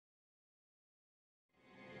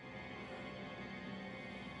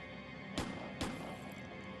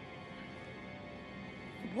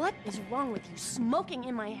what is wrong with you smoking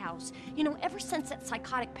in my house? You know, ever since that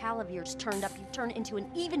psychotic pal of yours turned up, you've turned into an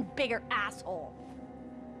even bigger asshole.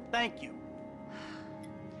 Thank you.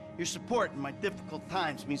 Your support in my difficult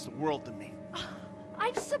times means the world to me.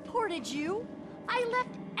 I've supported you. I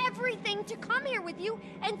left everything to come here with you,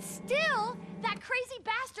 and still, that crazy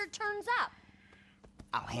bastard turns up.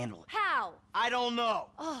 I'll handle it. How? I don't know.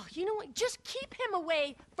 Oh, you know what? Just keep him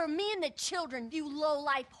away from me and the children, you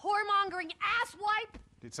low-life, whoremongering asswipe.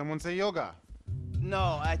 Did someone say yoga?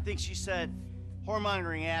 No, I think she said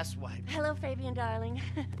whoremongering asswipe. Hello, Fabian, darling.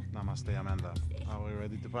 Namaste, Amanda. Are we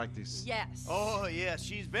ready to practice? Yes. Oh, yes,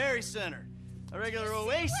 she's very centered. A regular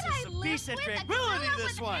oasis of peace and with tranquility, a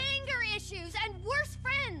this with one. Anger issues and worse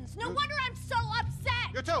friends. No wonder I'm so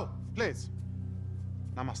upset. You too, please.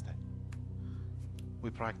 Namaste. We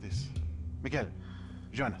practice. Miguel,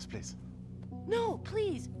 join us, please. No,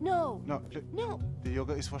 please, no. No, please. No. The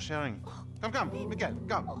yoga is for sharing. Come, Miguel,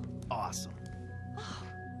 come. Awesome.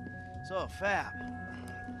 So, Fab,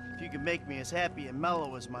 if you can make me as happy and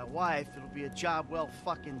mellow as my wife, it'll be a job well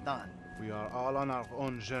fucking done. We are all on our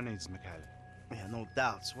own journeys, Miguel. Yeah, no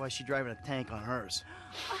doubts. Why is she driving a tank on hers?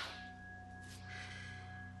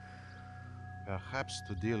 Perhaps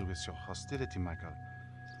to deal with your hostility, Michael.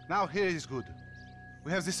 Now here is good.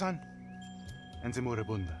 We have the sun and the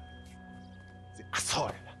moribunda. The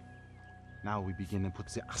asshole. Now we begin and put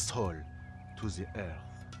the asshole to the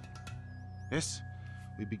earth. Yes,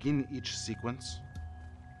 we begin each sequence.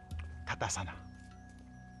 Tadasana.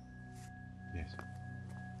 Yes.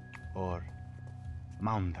 Or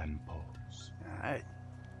mountain pose. All right.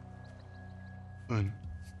 1,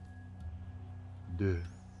 2,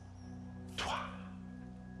 3.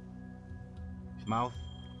 Mouth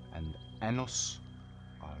and anus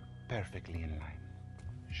are perfectly in line.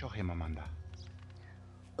 Show him, Amanda.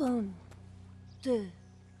 1, 2,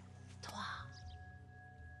 3.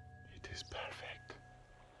 It is perfect.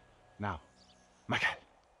 Now, Michael.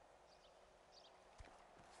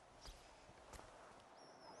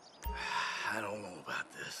 I don't know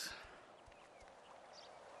about this.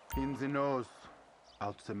 In the nose,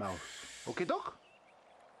 out the mouth. Okay, Doc?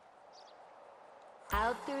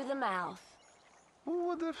 Out through the mouth. Who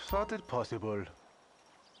would have thought it possible?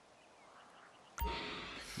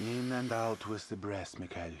 In and out with the breath,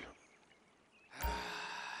 Mikhail.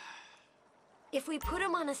 If we put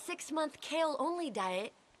him on a 6-month kale-only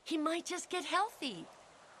diet, he might just get healthy.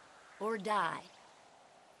 Or die.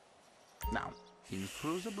 Now, in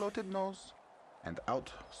through the bloated nose, and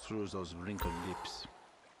out through those wrinkled lips.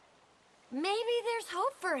 Maybe there's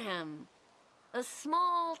hope for him. A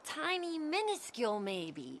small, tiny, minuscule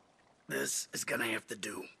maybe. This is gonna have to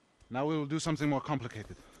do. Now we will do something more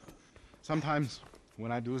complicated. Sometimes,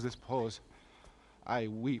 when I do this pose, I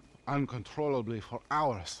weep uncontrollably for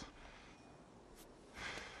hours.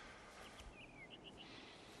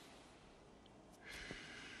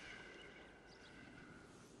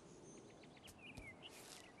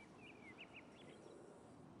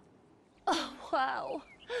 Oh, wow.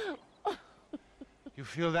 You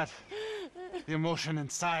feel that? The emotion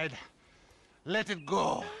inside. Let it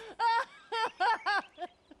go.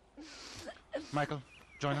 Michael,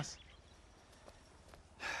 join us.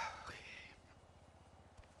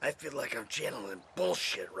 I feel like I'm channeling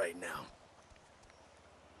bullshit right now.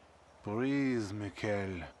 Breathe,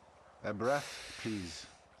 Mikhail. A breath, please.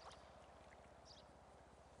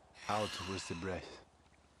 Out with the breath.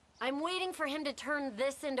 I'm waiting for him to turn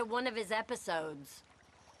this into one of his episodes.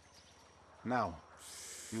 Now,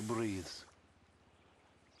 you breathe.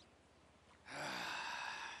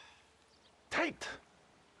 Tight!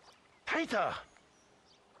 Tighter!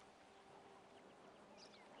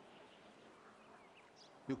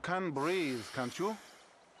 You can breathe, can't you?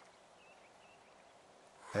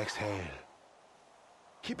 Exhale.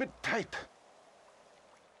 Keep it tight.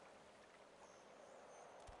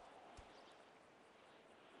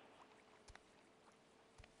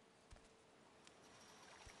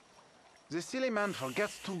 The silly man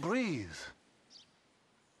forgets to breathe.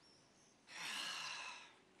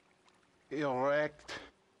 Erect,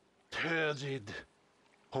 turgid.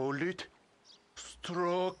 Hold it.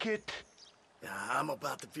 Stroke it. Yeah, I'm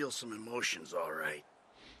about to feel some emotions, all right.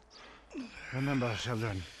 Remember,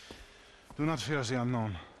 children, do not fear the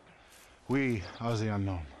unknown. We are the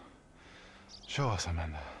unknown. Show us,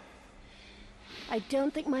 Amanda. I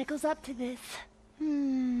don't think Michael's up to this.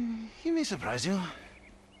 He may surprise you.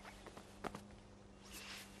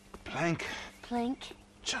 Plank. Plank.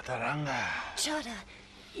 Chaturanga. Chata.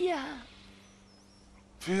 Yeah.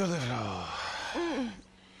 Feel the flow.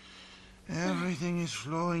 Everything is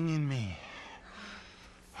flowing in me.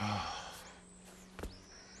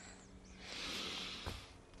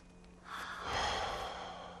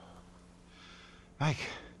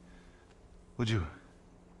 Would you?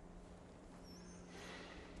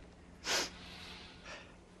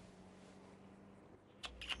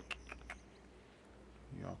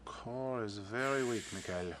 Your core is very weak,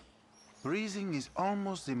 Mikhail. Breathing is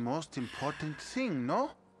almost the most important thing,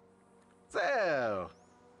 no? There.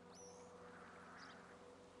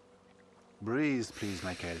 Breathe, please,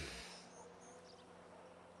 Mikhail.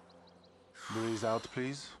 Breathe out,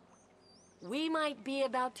 please. We might be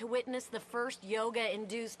about to witness the first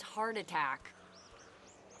yoga-induced heart attack.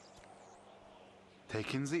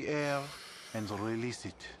 Take in the air and release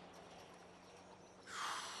it.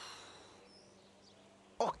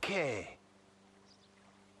 Okay.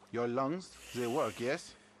 Your lungs, they work,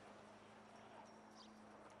 yes?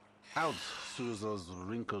 Out through those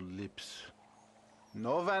wrinkled lips.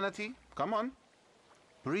 No vanity, come on.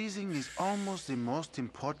 Breathing is almost the most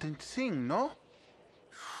important thing, no?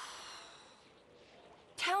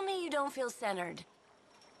 Tell me you don't feel centered.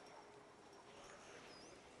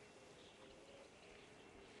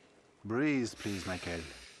 Breathe, please, Michael.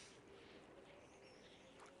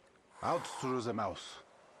 Out through the mouth.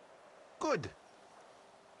 Good.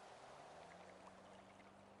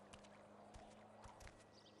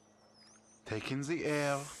 Take in the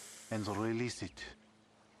air and release it.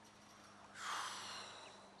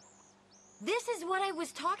 This is what I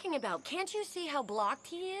was talking about. Can't you see how blocked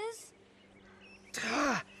he is?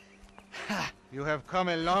 You have come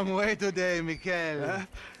a long way today, Mikhail.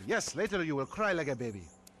 Yes, later you will cry like a baby.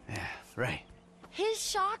 Yeah, right. His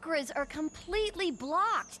chakras are completely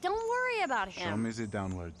blocked. Don't worry about him. Show me the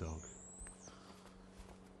downward dog.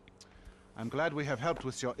 I'm glad we have helped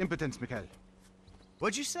with your impotence, Mikhail.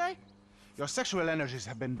 What'd you say? Your sexual energies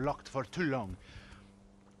have been blocked for too long.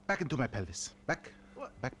 Back into my pelvis. Back.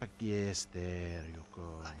 What? Back. Yes, there you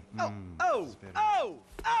go. Oh!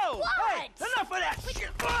 What? Hey, enough of that shit!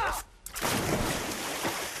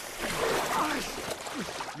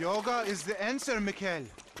 Yoga is the answer, Mikhail.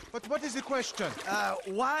 But what is the question?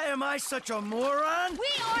 Why am I such a moron?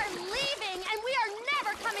 We are leaving, and we are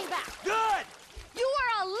never coming back. Good! You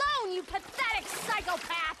are alone, you pathetic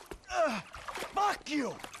psychopath. Fuck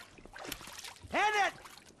you! And that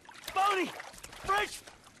phony French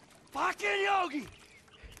fucking yogi!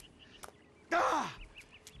 Ah!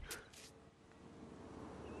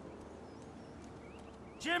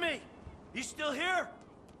 Jimmy, you still here?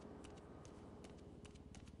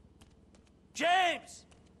 James!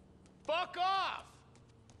 Fuck off!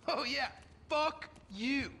 Oh yeah, fuck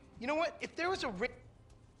you. You know what? If there was a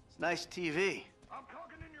It's nice TV.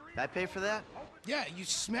 Did I pay for that? Yeah, you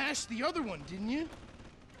smashed the other one, didn't you?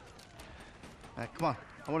 Come on,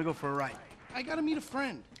 I want to go for a ride. I gotta meet a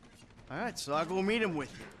friend. All right, so I'll go meet him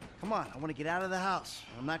with you. Come on, I want to get out of the house.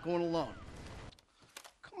 I'm not going alone.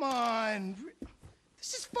 Come on.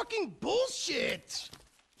 This is fucking bullshit.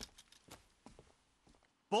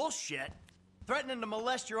 Bullshit? Threatening to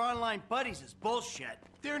molest your online buddies is bullshit.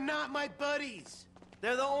 They're not my buddies.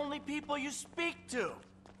 They're the only people you speak to.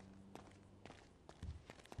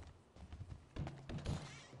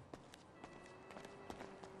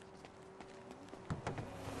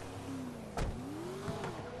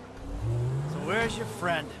 So where's your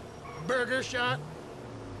friend? Burger shot.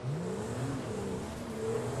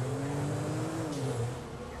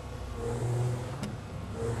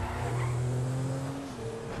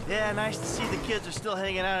 Yeah, nice to see the kids are still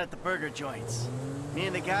hanging out at the burger joints. Me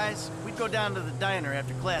and the guys, we'd go down to the diner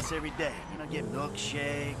after class every day. You know, get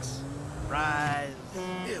milkshakes, fries.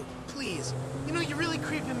 Ew, please. You know, you're really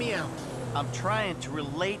creeping me out. I'm trying to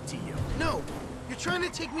relate to you. No, you're trying to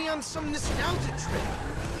take me on some nostalgia trip.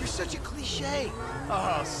 You're such a cliche.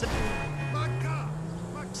 Oh,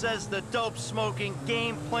 says the dope-smoking,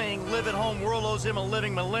 game-playing, live-at-home world owes him a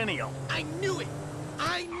living millennial. I knew it.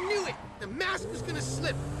 I knew it. The mask was gonna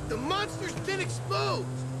slip. The monster's been exposed.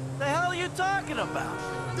 The hell are you talking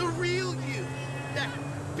about? The real you. That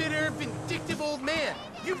bitter, vindictive old man.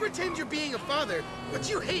 You pretend you're being a father, but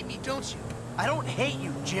you hate me, don't you? I don't hate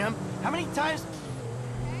you, Jim. How many times...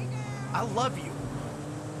 I love you.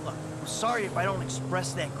 Look, I'm sorry if I don't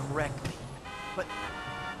express that correctly. But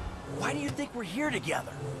why do you think we're here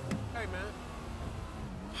together? Hey, man.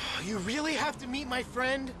 You really have to meet my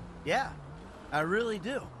friend? Yeah, I really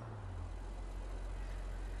do.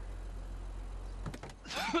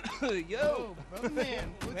 Yo, Oh,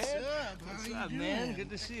 man, what's man. up? What's How up, you man? doing? Good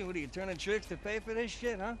to see you. What are you turning tricks to pay for this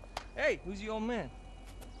shit, huh? Hey, who's the old man?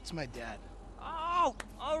 It's my dad. Oh,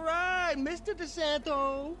 all right, Mr.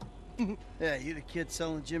 DeSanto. Yeah, you the kid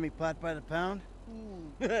selling Jimmy pot by the pound?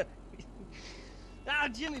 Ah,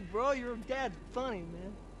 Jimmy, bro, your dad's funny,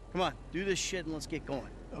 man. Come on, do this shit and let's get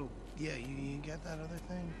going. Oh, yeah, you got that other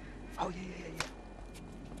thing? Oh, yeah.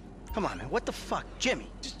 Come on, man. What the fuck? Jimmy.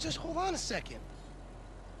 Just hold on a second.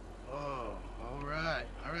 Oh, all right.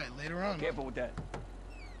 All right, later on. Careful with that.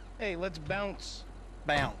 Hey, let's bounce.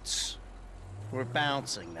 Bounce. We're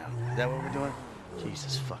bouncing now. Is that what we're doing?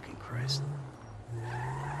 Jesus fucking Christ.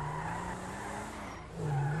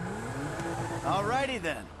 Alrighty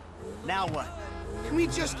then. Now what? Can we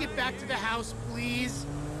just get back to the house, please?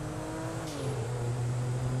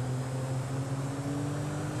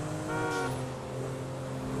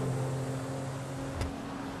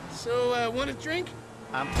 So, want a drink?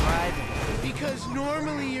 I'm driving. Because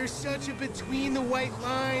normally you're such a between the white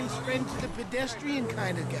lines, friend to the pedestrian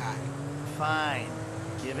kind of guy. Fine.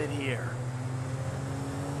 Give it here.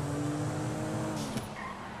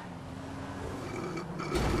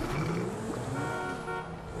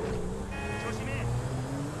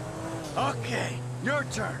 Okay, your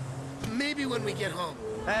turn. Maybe when we get home.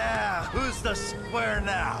 Ah, who's the square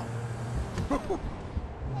now?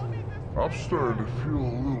 I'm starting to feel a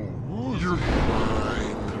little woozy. You're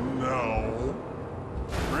fine. No.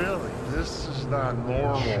 Really? This is not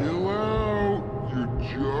normal. Chill out. You're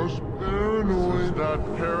just paranoid. This is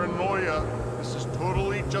not paranoia. This is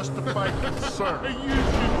totally justified concern. You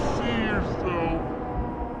should see yourself.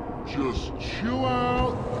 Just chill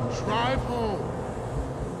out and drive home.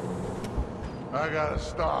 I gotta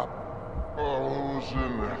stop. Oh,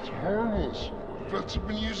 listen, that's harmless. Vets have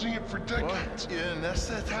been using it for decades. What? You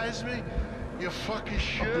anesthetize me? You fucking I'm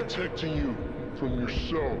shit. protecting you from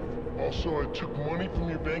yourself. Also, I took money from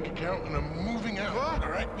your bank account and I'm moving out. What?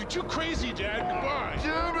 All right? You're too crazy, Dad. Goodbye.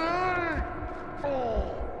 Jimmy!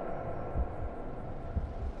 Oh.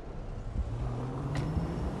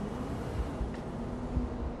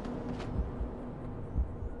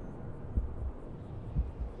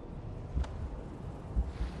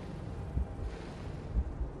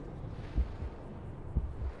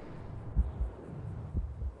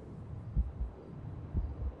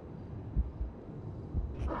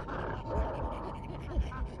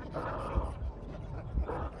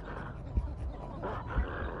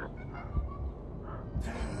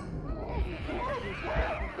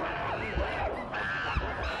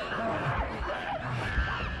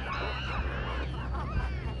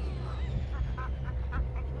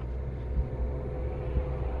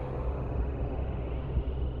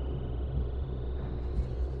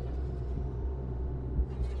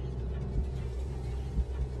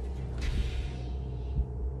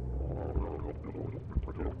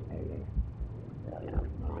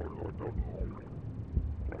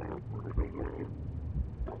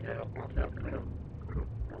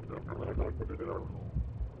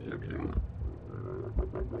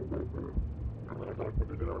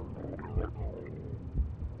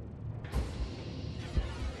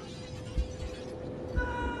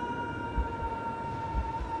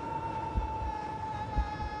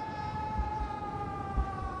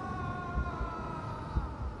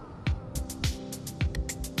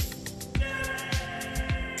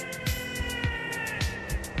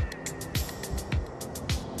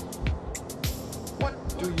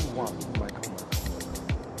 Do you want, Michael?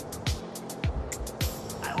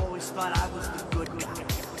 I always thought I was the good guy.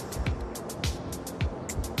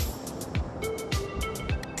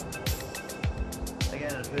 I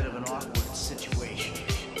got in a bit of an awkward situation.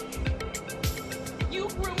 You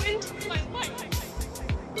ruined my life.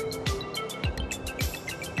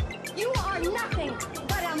 You are nothing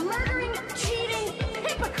but a murdering, cheating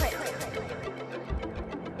hypocrite.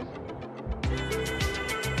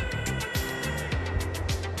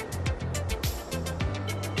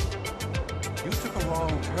 You took a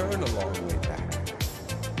wrong turn a long way back.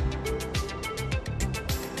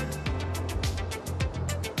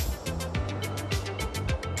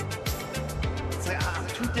 It's like I'm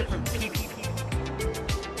two different people.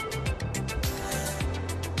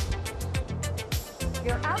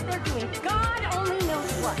 You're out there doing God only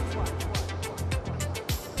knows what.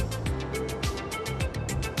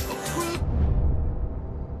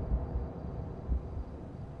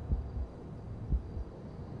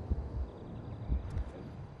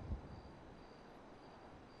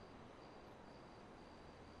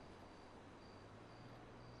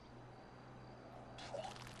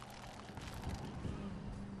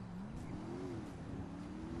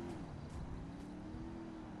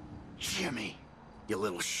 Jimmy, you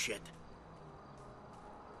little shit.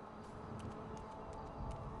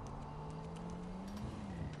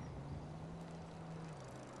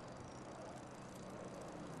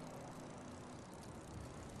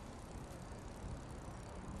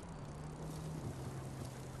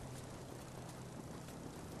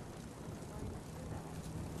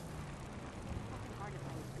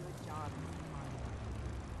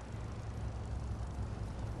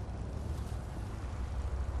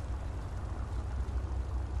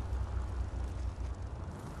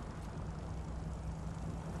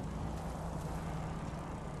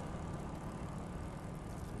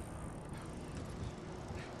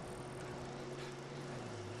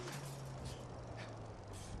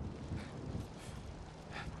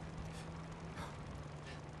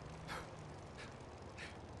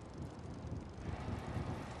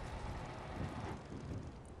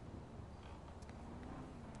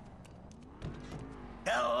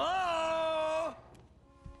 Hello?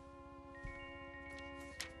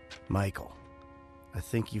 Michael, I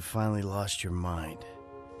think you finally lost your mind.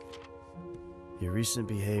 Your recent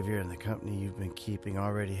behavior and the company you've been keeping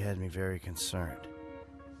already had me very concerned.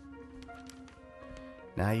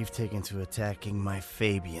 Now you've taken to attacking my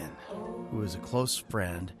Fabian, who is a close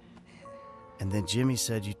friend, and then Jimmy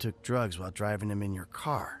said you took drugs while driving him in your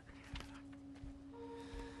car.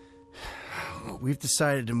 We've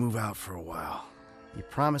decided to move out for a while. You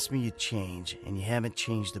promised me you'd change, and you haven't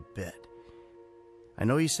changed a bit. I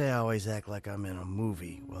know you say I always act like I'm in a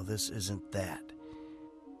movie. Well, this isn't that.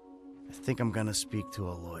 I think I'm gonna speak to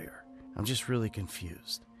a lawyer. I'm just really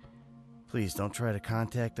confused. Please don't try to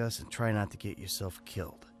contact us and try not to get yourself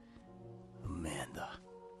killed. Amanda.